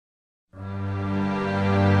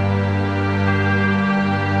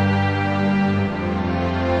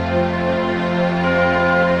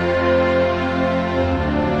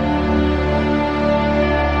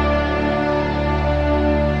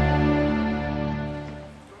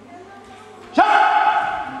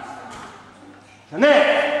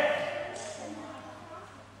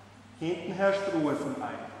herrscht Ruhe von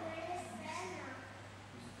allen.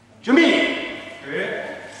 Jumbi!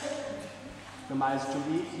 Normales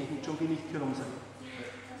Jumbi, nicht Jumbi, nicht Hirumsa.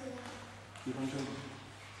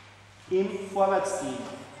 Im Vorwärtsgehen.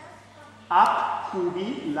 Ab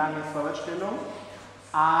Kubi, lange Vorwärtsstellung.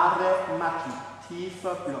 Are Maki,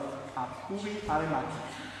 tiefer Block. Ab Kubi, Are Maki.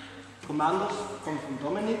 Kommandos kommen von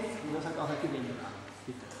Dominik und er sagt auch ein Gewinner an.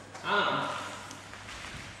 Bitte. An.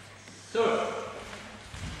 Sur.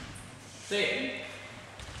 Se.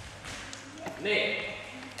 Ne.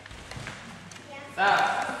 Das.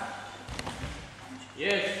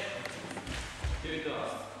 Yes. Good.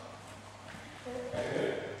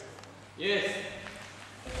 Yes.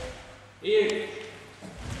 In.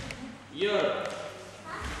 Your.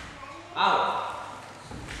 Out.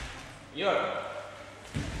 Your.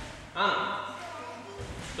 An.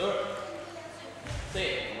 Sur. Se.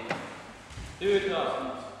 Good.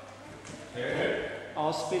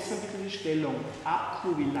 Ausbessern bitte die Stellung. Ab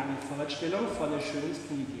Kubi, lange Vorwärtsstellung, vorne schön ins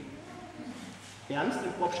Knie gehen. Ernst,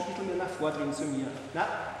 im Kopf ein bisschen mehr nach vordrehen zu mir. Na,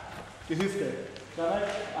 die Hüfte. Dabei,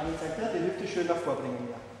 andere Seite, die Hüfte schön nach vorbringen.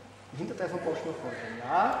 Ja. Den Hinterteil vom Kopf nach vorbringen.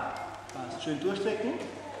 Ja, passt. Schön durchstrecken.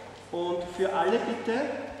 Und für alle bitte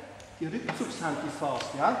die Rückzugshand, die Faust.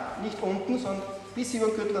 Ja? Nicht unten, sondern bis über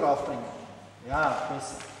den Gürtel raufbringen. Ja,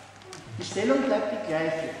 besser. Die Stellung bleibt die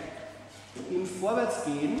gleiche. Im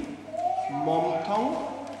Vorwärtsgehen, Momtong,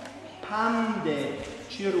 Pande,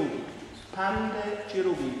 Chirugi. Pande,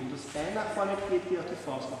 Chirugi. Und das Bein nach vorne geht wie auch die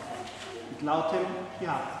Faust nach vorne. Mit lautem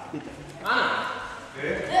Ja, bitte. An.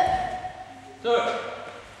 Sur.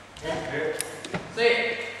 Se.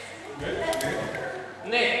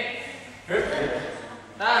 Ne.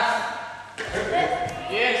 Das.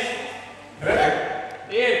 Yes.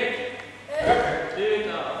 In.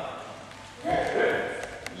 Düter.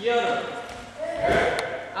 Jörn.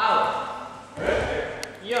 Out.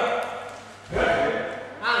 Jörn.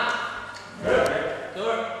 An.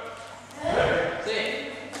 Sur. Se.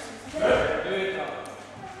 Düter.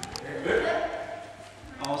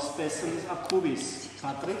 Ausbessern des Abkubis.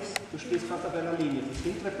 Patrick, du stehst fast auf einer Linie. Das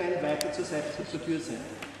hintere Bein weiter zur Seite, zur Türseite.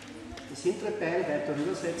 Das hintere Bein weiter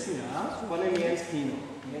rübersetzen, ja. Vorne mehr ins Knie.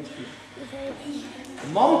 Mehr ins Knie.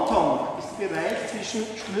 Momtong ist der Bereich zwischen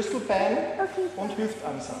Schlüsselbein und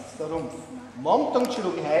Hüftansatz. Der Rumpf. Momtong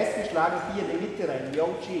Chirugi heißt, wir schlagen hier in die Mitte rein.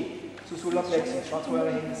 Yong Chi. Zu Solar Plexus. Schaut, wo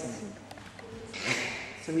eure Hände sind.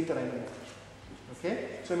 Zur Mitte rein. Okay?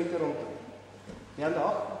 Zur Mitte runter. Während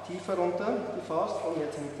auch tiefer runter, die Faust, und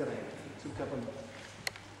jetzt zur Mitte rein. Zum Körpermitte.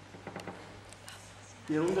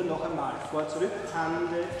 Die Runde noch einmal. Vor, zurück,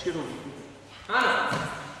 Hande, Chirugi. Hanna.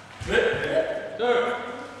 Sur.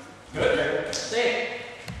 Se.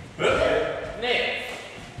 Ne.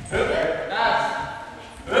 Das.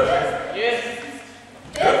 Yes.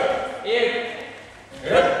 In.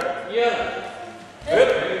 Jörn.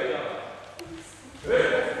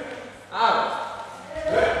 Out.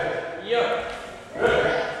 Jörn.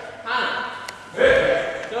 Hanna.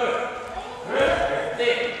 Sur. Se.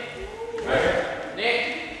 Ne.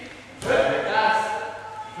 Das.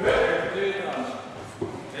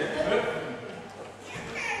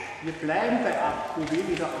 Wir bleiben bei Abkubi,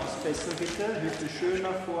 wieder ausbessern bitte, Hüfte schön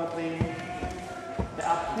nach vordrehen. Bei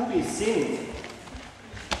Abkubi sind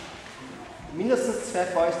mindestens 2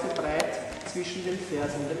 Fäuste breit zwischen den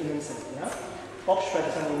Fersen und der Innenseite. Ja?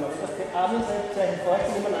 Kopfspalte sind immer. Auf der einen Seite 2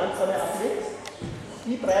 Fäuste, die man an vorne ablegt,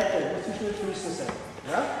 die Breite muss zwischen den Füßen sein.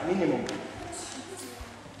 Ja? Minimum.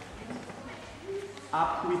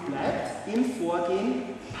 Abkubi bleibt im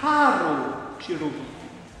Vorgehen Paro Chirugi.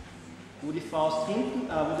 Wo die Faust hinten,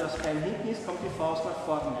 wo das Bein hinten ist, kommt die Faust nach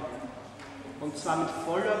vorne. Und zwar mit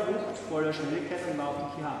voller Wucht, voller Schnelligkeit und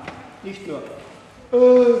lautem Kiha. Nicht nur,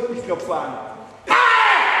 ich klopfe an.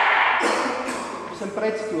 Bis ein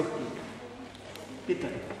Brett durchgehen. Bitte.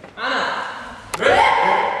 Anna.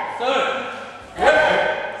 Sol.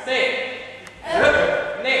 Se.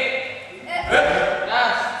 Ne.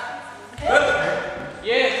 Das.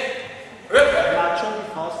 Yes. Lad schon die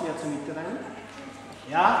Faust mehr zur Mitte rein.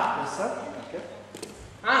 Ja, besser. Danke.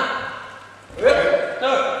 Anna.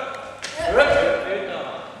 Sol.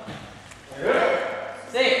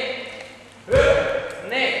 Se.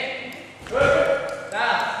 Ne.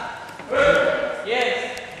 Das. Yes.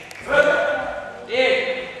 In.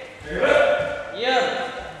 Jörn.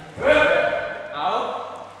 Out.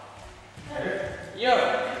 Jörn.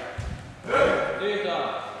 Düter.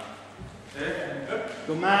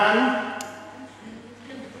 Goman.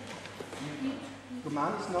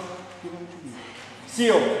 Goman ist noch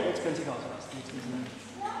Sio. Jetzt können Sie sich ausrasten. Jetzt müssen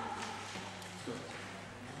wir. Gut.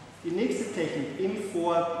 Die nächste Technik im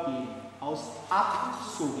Vorgehen aus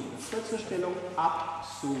Absogi. Kurze Stellung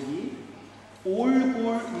Absogi.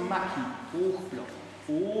 Olgul-Maki, Hochblock.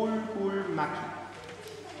 Olgul-Maki.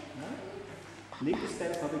 Ja? Linkes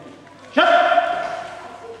Bein vor Beginn. Schau!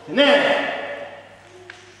 Schnell!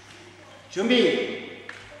 Jumbi!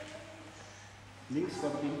 Links vor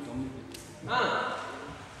Beginn, Doppelbild.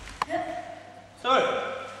 Sol.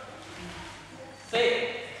 Se.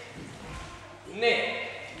 Ne.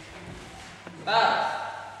 Das.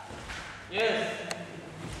 Yes.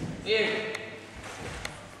 Im.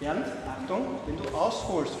 Bernd, Achtung, wenn du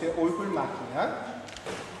ausholst für Olgul-Maki, ja?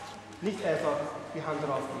 Nicht einfach die Hand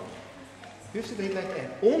drauflegen. Wirfst du den gleich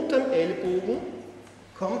ein. Unterm Ellbogen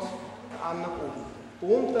kommt der Arm nach oben.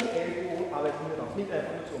 Unterm Ellbogen arbeiten wir drauf. Nicht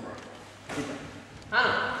einfach nur so machen. Bitte.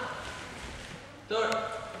 Hand. Sol.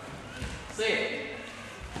 Se.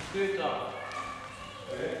 Güter.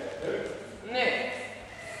 Ne.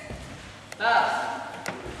 Das.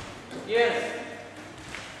 Yes.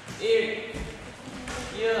 Im.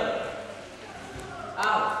 Hier.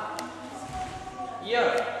 Auf.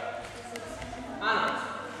 Hier. Hand.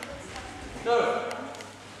 Sol.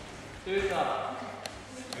 Güter.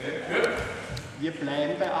 Wir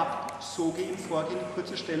bleiben bei Absoge im Vorgehen,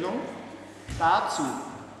 kurze Stellung. Dazu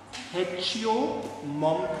Hechio,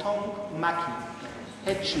 Momtong, Maki.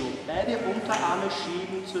 Hechio, beide Unterarme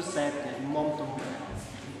schieben zur Seite, Momtong.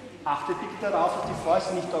 Achtet bitte darauf, dass die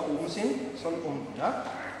Fäuste nicht da oben sind, sondern unten. Ja?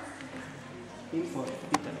 Im Vorgehen,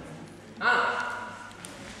 bitte.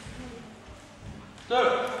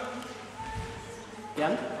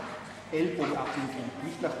 Bernd, Ellbogen abwinkeln.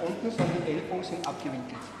 Nicht nach unten, sondern die Ellbogen sind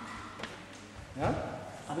abgewinkelt. Ja?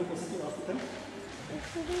 Aber was ist die aufgeteilt?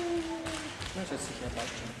 Na, setz dich her, passt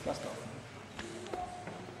schon. Lass auf.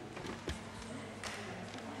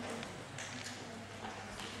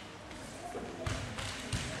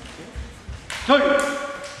 Okay.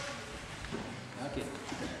 Okay.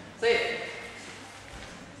 Se.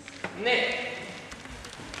 Ne.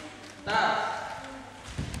 Das.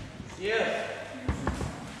 Hier.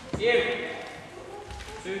 Hier.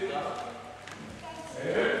 Süder.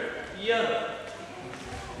 Hier.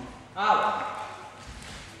 Auf.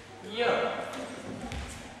 Hier.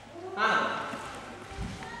 Hand.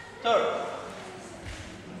 Tor.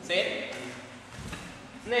 Se.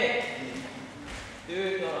 Ne.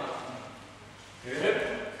 Süder.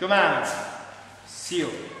 Gemeint. Sio.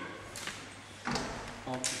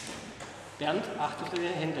 Okay. Bernd, achte auf deine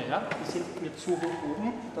Hände, ja? Die sind mir zu hoch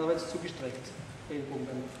oben, da wird es zu gestreckt. Ellbogen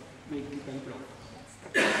beim Block.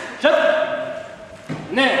 Schöpf!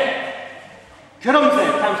 Ne! Krumse,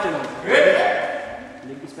 Kampfstellung.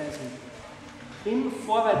 Linkes Bein hin. Im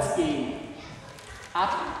Vorwärtsgehen.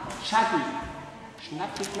 Ab-Chagi.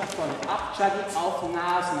 Schnappig nach vorne. Ab-Chagi auf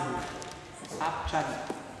Nasenhöhe. Ab-Chagi.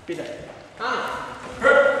 Bitte.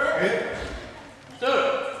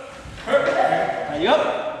 Ja,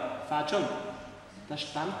 fahrt schon. Das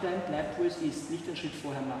Standbein bleibt, wo es ist. Nicht einen Schritt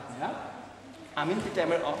vorher machen. Ja? Armin bitte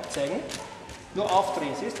einmal aufzeigen. Nur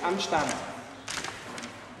aufdrehen. Sie ist am Stand.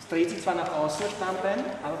 Es dreht sich zwar nach außen das Standbein,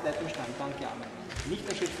 aber bleibt im Stand. Danke, Armin. Nicht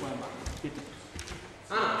einen Schritt vorher machen. Bitte.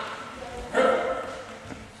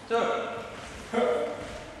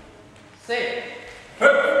 Se.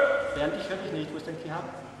 Bernd, ich höre dich nicht. Wo ist dein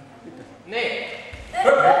Gehabt? Bitte. Ne.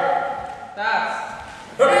 Das.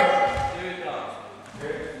 Süder.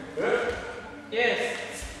 Yes.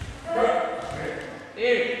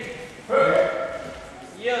 Im.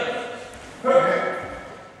 Hier.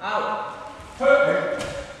 Auf.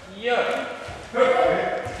 Hier.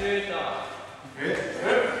 Süder.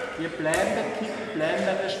 Wir bleiben beim Kicken, bleiben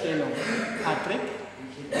bei der Stellung. Patrick,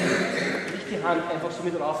 nicht die Hand einfach so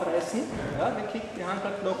mit raufreißen. Ja, den Kick, die Hand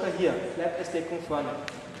bleibt locker hier, bleibt als Deckung vorne.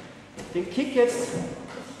 Den Kick jetzt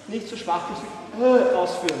nicht so schwach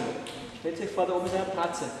ausführen. Stellt sich vor, da oben ist eine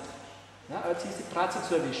Pratze. Ja, aber jetzt ist die Pratze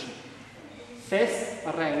zu erwischen. Fest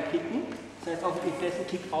reinkicken, das heißt auch den festen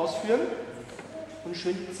Kick ausführen und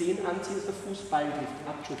schön die Zehen anziehen, dass der Fuß Ball trifft.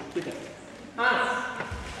 Abschub, bitte.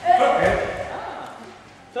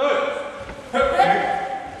 So.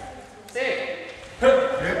 Se.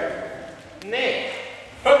 Ne.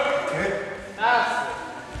 Das.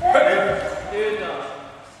 Süder.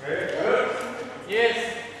 Yes.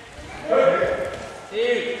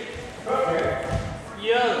 Im.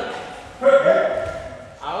 Hier.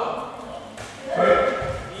 Auf.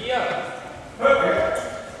 Hier.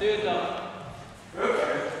 Süder.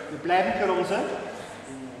 Wir bleiben Kerose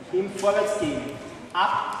im Vorwärtsgehen.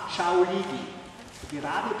 Ab, Schau, Liegi.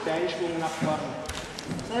 Gerade Beinschwung nach vorne.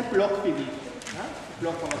 Das ist eine Blockbewegung. Ja?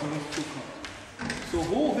 Block, wenn man so nicht zukommt. So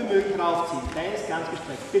hoch wie möglich raufziehen. Bein ist ganz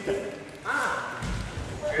gestreckt. Bitte.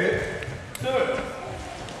 So.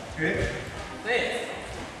 Ne.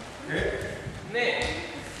 Ne.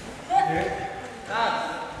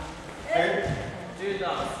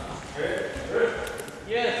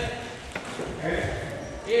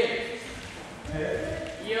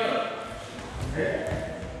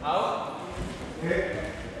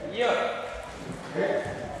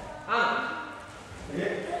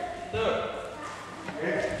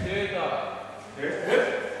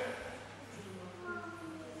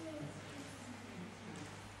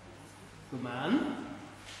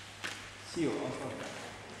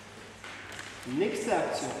 Nächste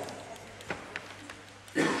Aktion.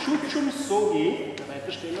 Chuchum Sogi, der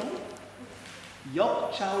Weiterstellung.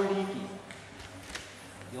 Jobchauligi.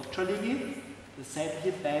 Jobchauligi, das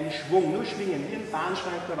seitliche Beinschwung, nur schwingen, wie ein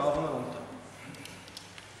Bahnschrank rauf und runter.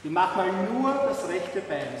 Wir machen mal nur das rechte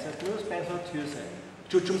Bein, das heißt nur das Bein soll Tür sein.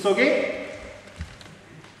 Chuchum Sogi.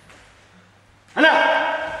 Hanna!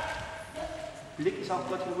 Blick ist auch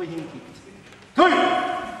dorthin, wo ihr hinkickt. Tui!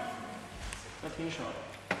 Dorthin schauen.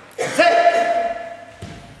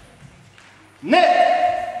 Ne!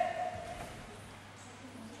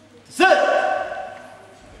 So!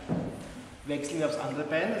 Wechseln wir aufs andere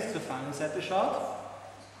Bein, das zur Fahnenseite schaut.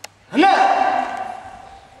 Ne!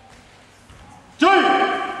 Tui!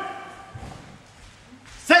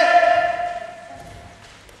 Se!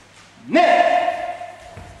 Ne!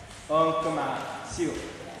 Und komm mal, Sio.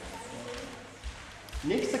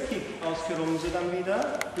 Nächster Kick aus Kerumse dann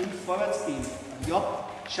wieder, hin vorwärts gehen. Job,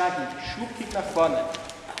 Shagi, Schubkick nach vorne.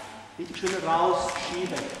 Richtig schön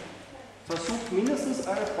rausschieben. Versucht mindestens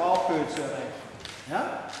eure Bauchhöhe zu erreichen.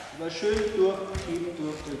 Ja? Aber schön durchschieben,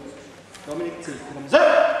 durchdrücken. Dominik zählt. So!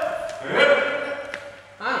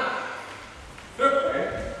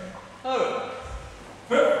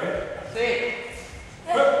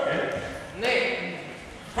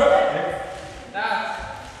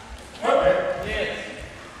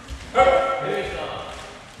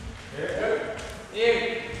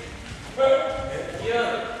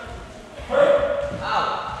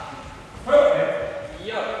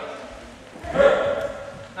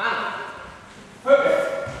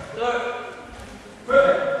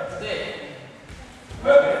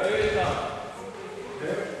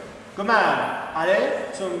 Komm mal, alle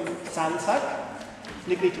zum Sandsack.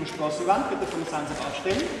 Knick Richtung Sprossenwand, bitte vom Sandsack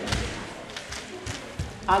aufstellen.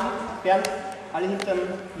 Bernd, alle hinter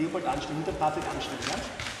Leopold anstellen, hinter Patrick anstellen.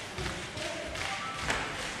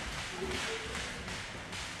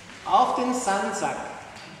 Ja? Auf den Sandsack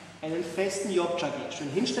einen festen Jobchagi. Schön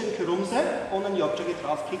hinstellen, Kerumse und einen Jobchagi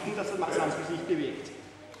draufkicken, dass der Sandsack sich nicht bewegt.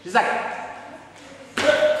 Sag!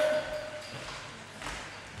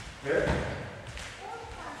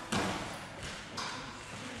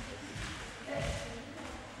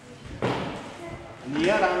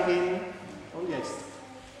 Näher rangehen und jetzt.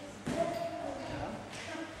 Ja.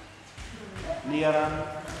 Näher ran.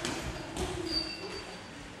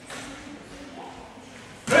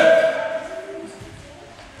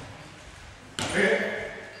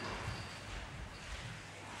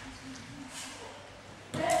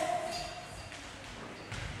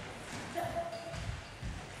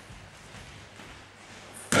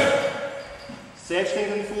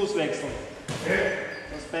 Selbstständig den Fuß wechseln.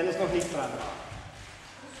 Das Bein ist noch nicht dran.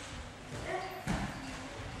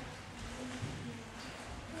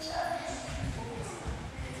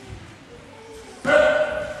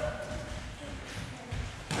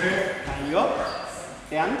 Job,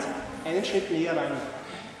 Bernd, einen Schritt näher ran.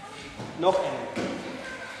 Noch einen.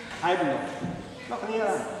 Halben noch. Noch näher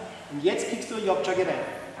ran. Und jetzt kickst du Jobchagi rein.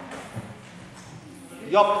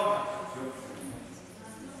 Job.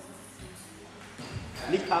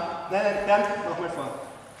 Nicht ab. Nein, nein, Bernd, nochmal vor.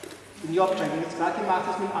 Den Jobchagi, den du jetzt gerade gemacht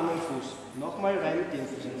hast, mit dem anderen Fuß. Nochmal rein mit dem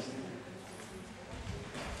Fuß.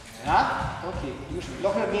 Ja? Okay.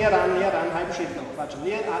 Noch näher ran, halben Schritt noch. Warte schon,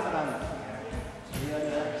 näher ran.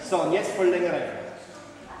 So, und jetzt voll Länge rein.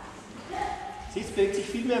 Siehst, bewegt sich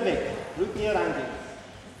viel mehr weg. Rücken hier rangehen.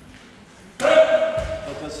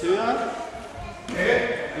 Etwas höher.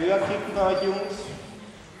 Höher kicken bei euch, Jungs.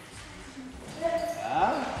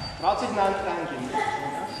 Ja, traut sich nah rangehen. Ja.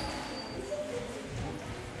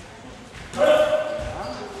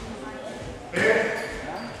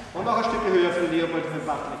 Ja. Und auch ein Stück höher für Leopold und für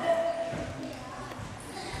Patrick.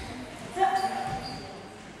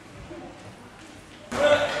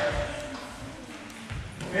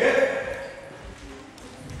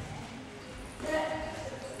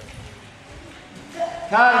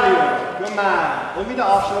 Kalio, komm mal. Und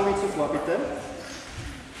wieder aufstellen wie zuvor, bitte.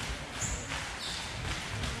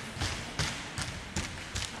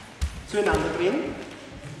 Zueinander drehen.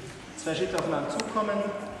 2 Schritte aufeinander zukommen.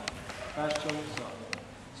 Passt schon.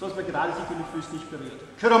 So dass man gerade sich mit den Füßen nicht berührt.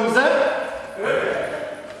 Kerumse.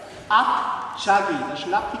 Ab. Chuggy, der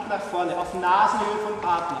Schnappkick nach vorne, auf Nasenhöhe vom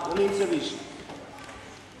Partner, ohne ihn zu erwischen.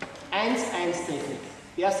 1-1-Technik.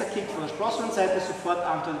 Erster Kick von der Sprossmann-Seite, sofort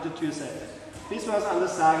Antwort an die Türseite. Bis wir was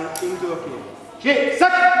anderes sagen, Ding durchgehen. Schön,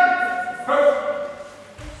 zack!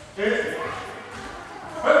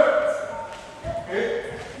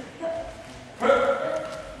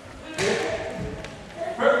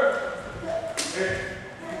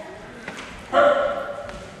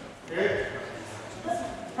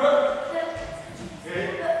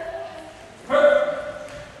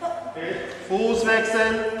 Fuß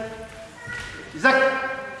wechseln. Zack.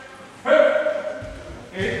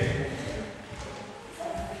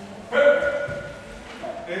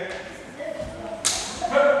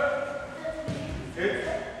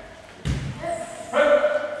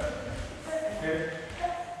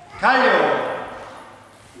 Kallio.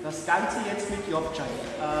 Das Ganze jetzt mit Jobchai.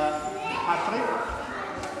 Patrick,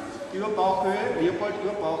 über Bauchhöhe, Leopold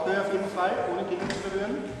über Bauchhöhe auf jeden Fall, ohne Gegner zu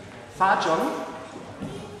berühren. Fahr John.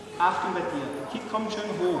 Achtung bei dir. Der Kick kommt schön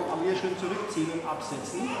hoch, aber hier schön zurückziehen und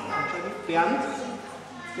absetzen. Bernd,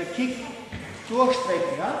 der Kick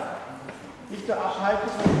durchstrecken, ja? Nicht nur abhalten,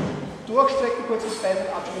 sondern durchstrecken, kurz das Bein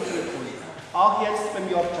und abschließen zurückholen. Auch jetzt beim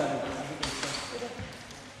Jobchai.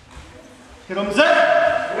 Herumse!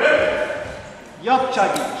 Jobchai.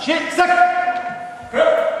 Shit, zack!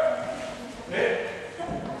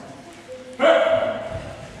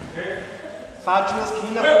 Fahrt schon das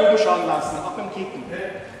Knie nach oben schauen lassen, auch beim Kicken.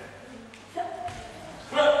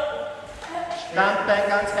 Standbein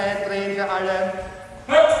ganz eindrehen für alle.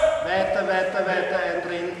 Weiter, weiter, weiter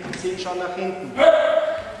eindrehen. Ziehen schon nach hinten.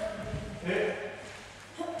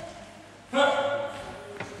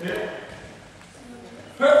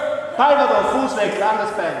 Ballwurf, Fußwechsel,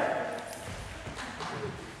 anderes Bein.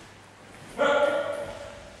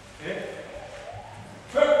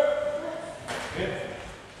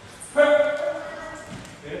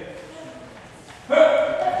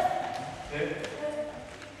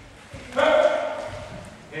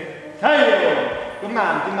 Guck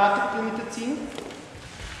mal, die Matte in die Mitte ziehen.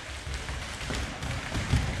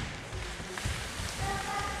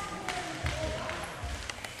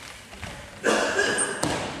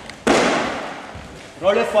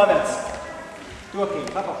 Rolle vorwärts. Durchgehen,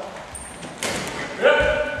 mach auf.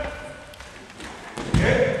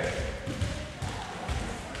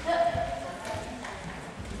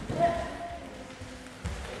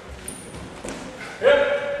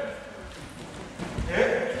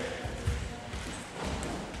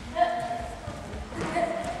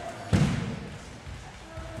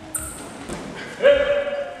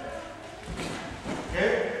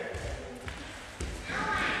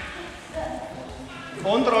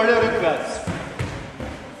 Und Rolle rückwärts.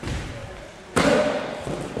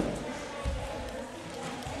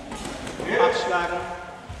 Abschlagen.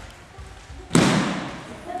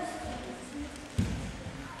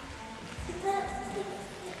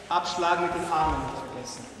 Abschlagen mit den Armen nicht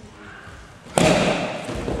vergessen.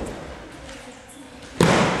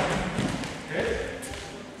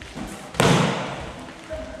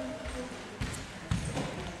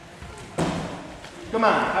 Komm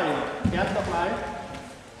mal, Hallo. Bernd nochmal.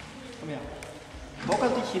 Komm her. Hocker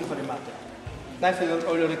dich hin vor die Matte. Nein, für die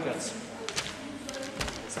Rolle rückwärts.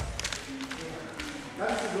 So.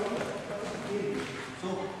 So.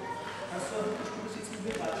 Hast du eine Stufe sitzen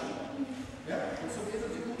mit Watschen? Ja? Und so geht es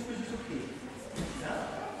dir gut, fühlst du okay. Ja?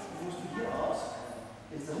 Dann musst du hier aus.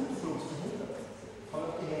 Jetzt der Runterfluss, der Runter. Komm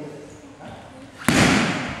auf die Hände. Ja?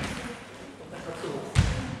 Und dann kannst du hoch.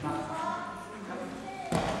 Mach.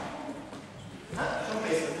 Schon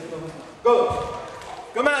besser. Gut.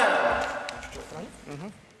 Komm mal.